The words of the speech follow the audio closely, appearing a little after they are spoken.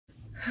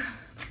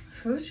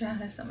Screwdriver,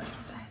 there's so much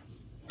to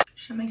say.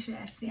 Should make sure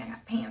I see I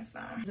got pants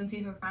on. Wisdom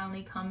teeth are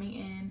finally coming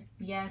in.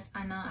 Yes,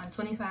 I know I'm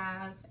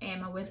 25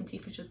 and my wisdom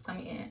teeth are just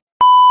coming in.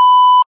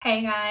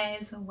 Hey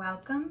guys,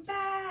 welcome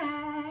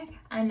back.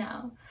 I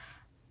know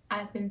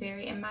I've been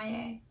very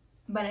MIA,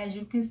 but as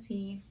you can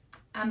see,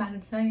 I'm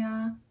about to tell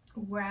y'all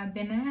where I've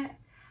been at.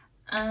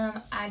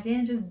 I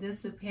didn't just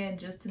disappear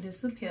just to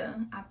disappear.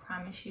 I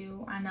promise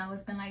you. I know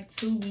it's been like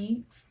 2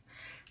 weeks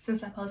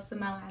since I posted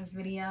my last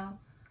video,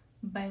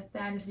 but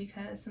that is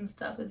because some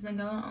stuff has been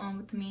going on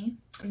with me.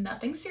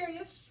 Nothing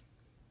serious,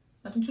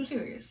 nothing too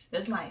serious.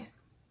 It's life,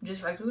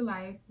 just regular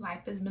life. Life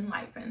has been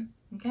lifing.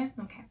 Okay.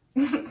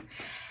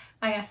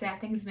 Like I said, I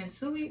think it's been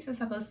 2 weeks since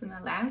I posted my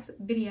last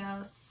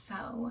video,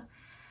 so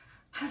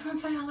I just want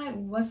to tell y'all like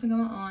what's been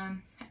going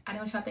on. I don't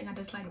want y'all think I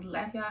just like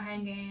left y'all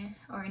hanging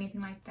or anything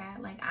like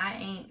that. Like I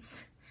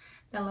ain't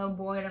that little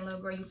boy or that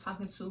little girl you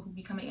talking to who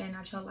be coming in and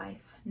out your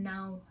life.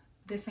 No,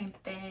 this ain't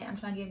that. I'm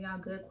trying to give y'all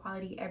good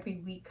quality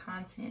every week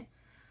content,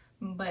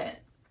 but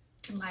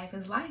life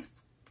is life.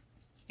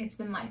 It's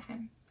been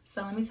lifing.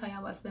 So let me tell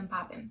y'all what's been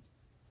popping.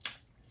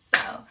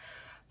 So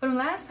from the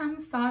last time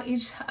we saw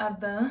each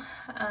other,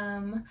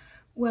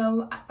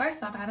 well,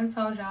 first off, I haven't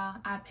told y'all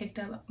I picked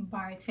up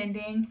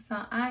bartending,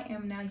 so I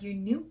am now your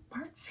new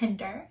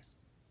bartender.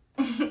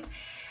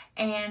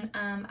 And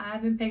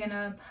I've been picking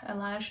up a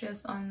lot of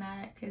shifts on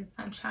that because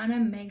I'm trying to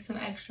make some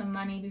extra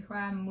money before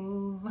I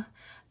move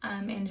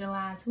in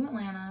July to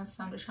Atlanta.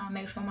 So I'm just trying to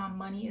make sure my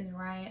money is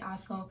right.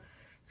 Also,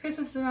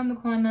 Christmas is around the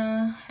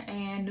corner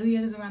and New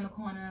Year's is around the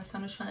corner, so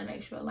I'm just trying to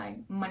make sure like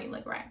money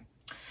look right.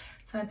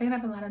 So I'm picking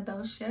up a lot of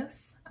those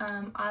shifts.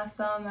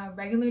 Also my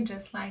regular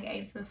just like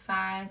 8 to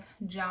 5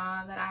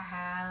 job that I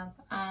have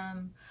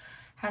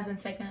has been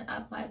taking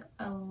up like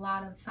a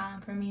lot of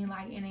time for me,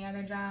 like any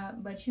other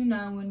job. But you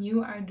know, when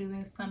you are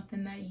doing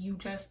something that you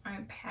just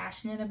aren't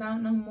passionate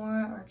about no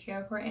more or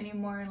care for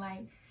anymore,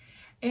 like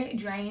it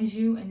drains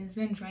you, and it's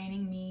been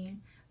draining me.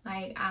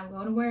 Like I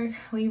go to work,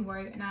 leave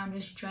work, and I'm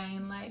just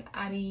drained. Like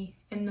I be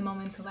in the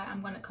moment to like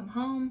I'm gonna come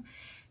home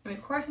and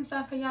record some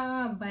stuff for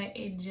y'all, but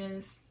it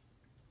just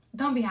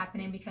don't be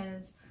happening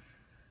because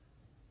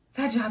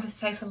that job just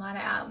takes a lot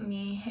out of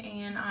me,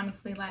 and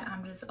honestly like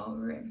I'm just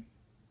over it.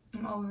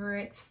 I'm over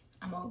it.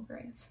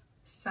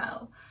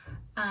 So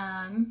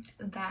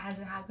that has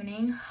been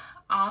happening.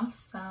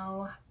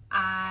 Also,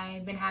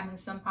 I've been having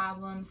some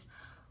problems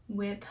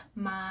with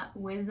my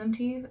wisdom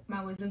teeth.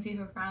 My wisdom teeth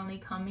are finally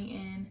coming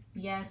in.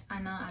 Yes, I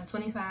know I'm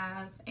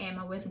 25 and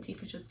my wisdom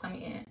teeth are just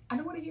coming in. I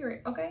don't want to hear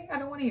it, okay? I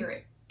don't want to hear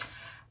it.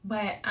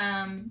 But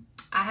I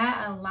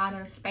had a lot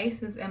of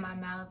spaces in my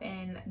mouth,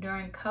 and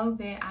during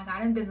COVID I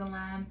got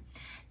Invisalign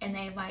and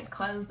they like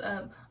closed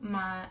up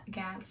my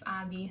gaps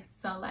IV.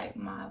 So like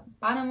my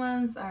bottom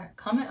ones are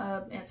coming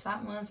up and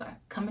top ones are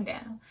coming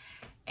down,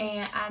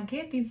 and I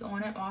get these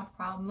on and off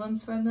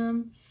problems for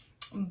them.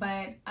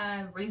 But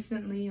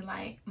recently,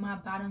 like my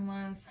bottom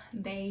ones,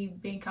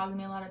 they've been causing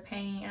me a lot of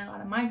pain and a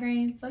lot of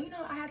migraines. So you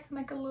know, I had to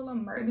make a little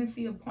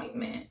emergency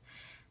appointment,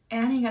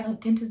 and I ain't got no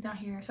dentist down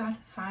here, so I had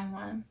to find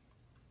one.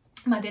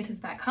 My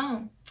dentist back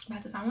home, I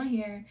had to find one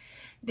here.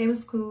 They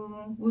was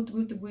cool,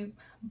 whoop the whoop,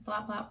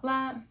 blah blah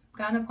blah.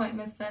 Got an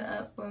appointment set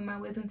up for my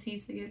wisdom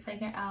teeth to get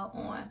taken out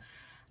on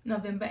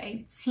November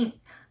 18th,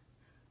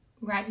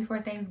 right before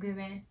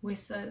Thanksgiving, which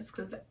sucks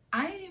because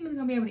I ain't even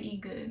gonna be able to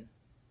eat good.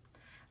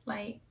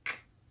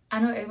 Like, I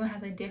know everyone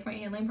has a different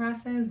healing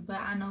process, but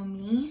I know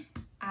me,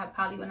 I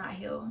probably will not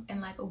heal in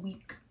like a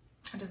week.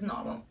 I just know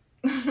I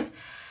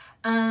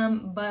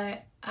won't.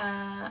 But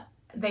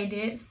they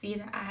did see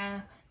that I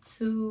have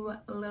 2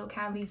 little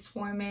cavities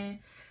forming,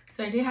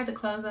 so they did have to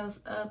close those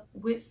up,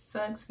 which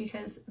sucks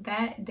because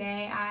that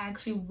day I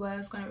actually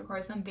was going to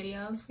record some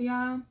videos for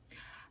y'all,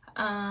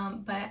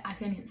 but I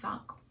couldn't even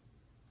talk.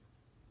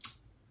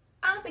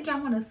 I don't think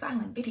y'all want a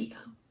silent video,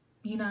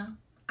 you know.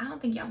 I don't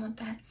think y'all want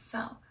that,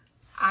 so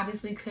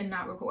obviously could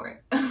not record.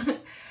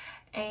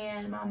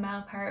 And my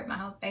mouth hurt, my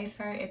whole face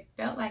hurt. It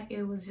felt like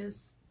it was just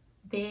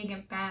big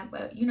and fat,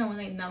 but you know when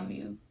they numb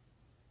you,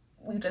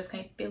 we just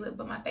can't feel it.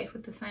 But my face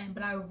was the same,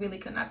 but I really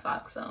could not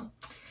talk, so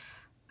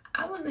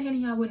I wasn't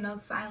hitting y'all with no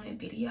silent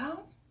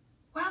video.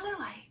 What I look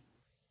like?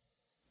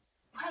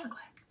 What I look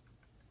like?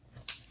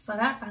 So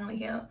that finally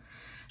healed.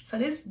 So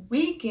this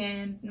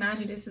weekend, mind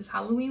you, this is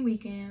Halloween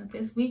weekend.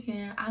 This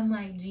weekend, I'm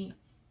like, gee,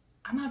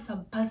 I'm about to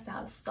bust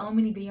out so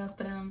many videos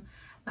for them.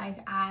 Like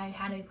I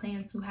had a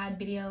plan to have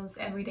videos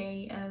every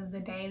day of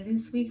the day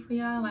this week for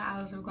y'all. Like I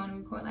was going to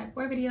record like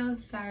 4 videos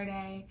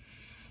Saturday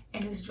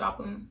and just drop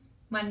them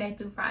Monday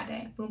through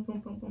Friday. Boom, boom,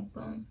 boom, boom,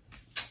 boom.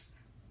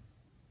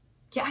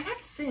 Yeah, I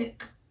got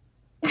sick.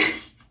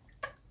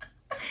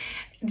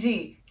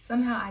 Gee,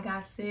 somehow I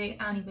got sick.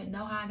 I don't even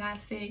know how I got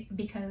sick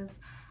because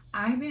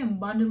I've been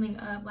bundling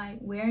up, like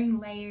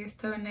wearing layers,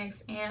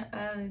 turtlenecks, and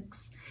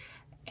Uggs,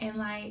 and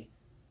like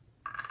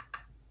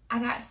I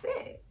got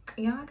sick.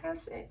 Y'all, I got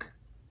sick.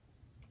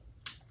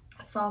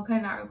 So I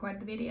could not record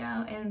the video.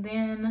 And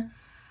then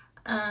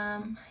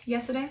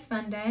yesterday,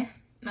 Sunday,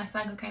 my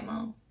cycle came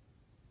on.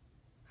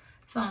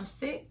 So I'm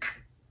sick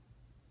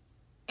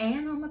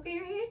and on my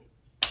period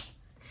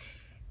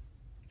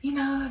you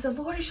know, if the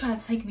Lord is trying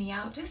to take me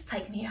out, just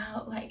take me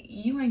out. Like,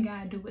 you ain't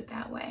gotta do it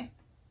that way.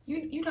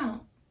 You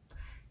don't.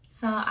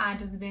 So I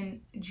just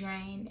been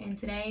drained, and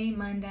today,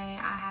 Monday,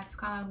 I have to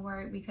call out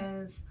work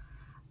because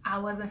I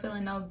wasn't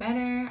feeling no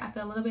better. I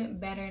feel a little bit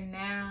better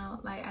now.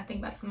 Like, I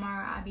think by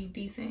tomorrow I'll be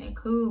decent and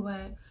cool,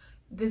 but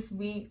this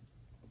week,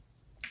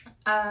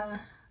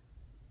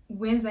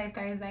 Wednesday,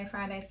 Thursday,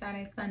 Friday,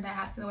 Saturday, Sunday, I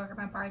have to work at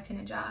my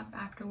bartending job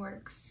after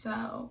work.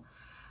 So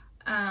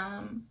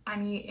I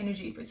need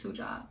energy for 2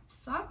 jobs.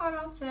 So I called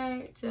off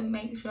today to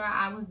make sure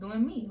I was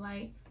doing me.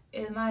 Like,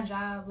 if my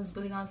job was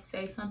really gonna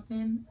say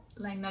something,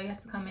 like, no, you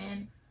have to come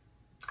in,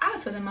 I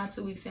told them my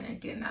 2 weeks in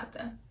and getting out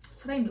there.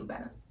 So they knew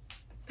better.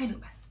 They knew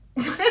better.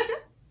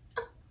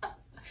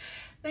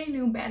 They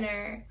knew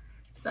better.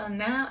 So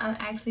now I'm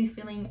actually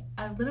feeling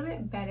a little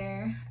bit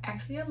better,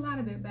 actually a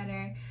lot bit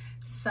better.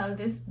 So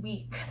this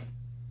week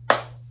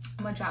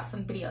I'm gonna drop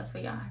some videos for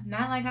y'all.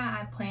 Not like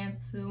I plan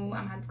to. I'm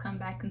gonna have to come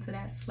back into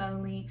that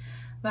slowly,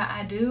 but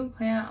I do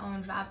plan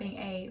on dropping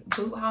a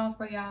boot haul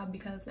for y'all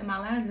because in my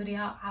last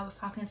video I was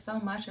talking so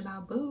much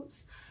about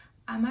boots.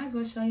 I might as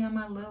well show y'all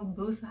my little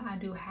boots that I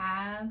do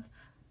have,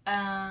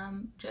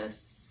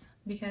 just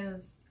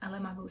because I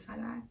love my boots I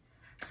got.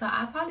 So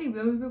I probably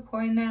will be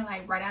recording that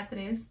like right after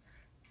this.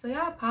 So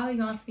y'all probably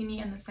gonna see me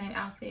in the same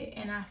outfit,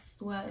 and I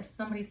swear if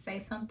somebody say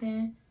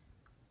something,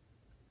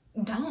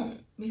 don't,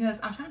 because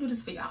I'm trying to do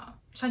this for y'all. I'm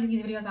trying to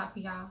get these videos out for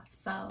y'all.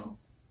 So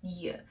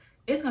yeah,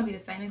 it's gonna be the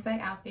same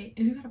exact outfit.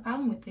 If you got a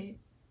problem with it,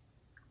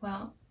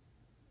 well,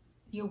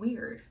 you're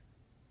weird,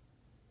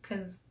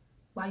 because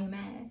why you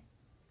mad? I'm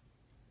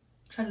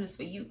trying to do this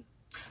for you,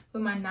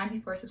 with my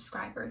 94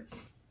 subscribers.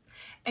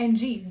 And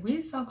gee,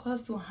 we so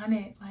close to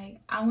 100. Like,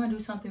 I want to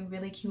do something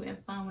really cute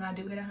and fun when I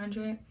do hit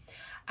 100.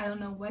 I don't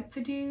know what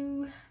to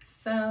do,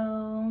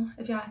 so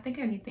if y'all think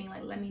of anything,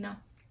 like, let me know.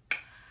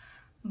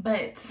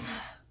 But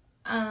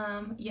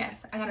yes,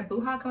 I got a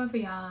boot haul coming for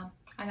y'all.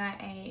 I got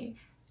a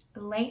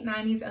late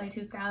 90s, early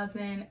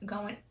 2000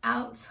 going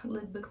out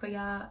lookbook for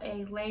y'all,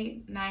 a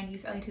late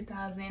 90s, early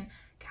 2000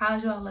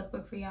 casual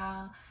lookbook for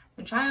y'all,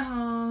 the try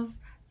hauls,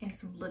 and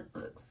some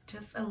lookbooks.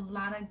 Just a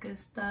lot of good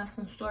stuff,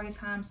 some story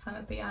times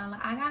coming for y'all.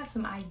 Like, I got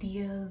some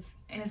ideas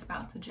and it's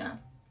about to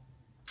jump.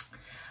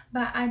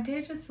 But I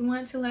did just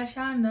want to let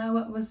y'all know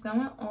what was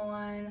going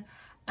on.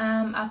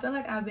 I feel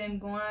like I've been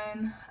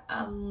going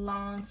a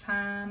long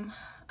time,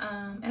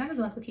 and I just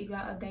want to keep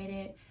y'all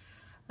updated.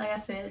 Like I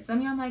said, some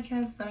of y'all might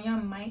care, some of y'all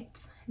might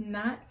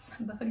not.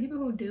 But for the people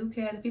who do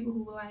care, the people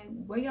who were like,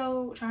 where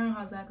your trying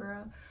hauls at,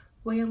 girl?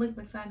 Where your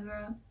lookbooks at,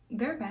 girl?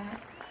 They're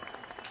back.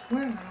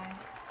 Where am I?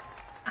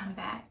 I'm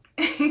back.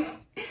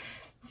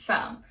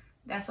 So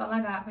that's all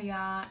I got for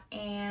y'all,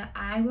 and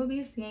I will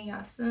be seeing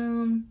y'all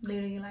soon,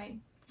 literally like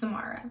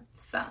tomorrow.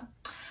 So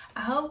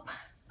I hope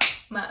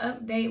my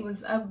update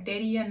was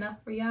updatey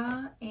enough for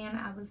y'all, and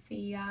I will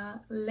see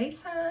y'all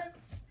later.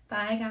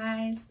 Bye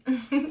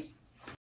guys.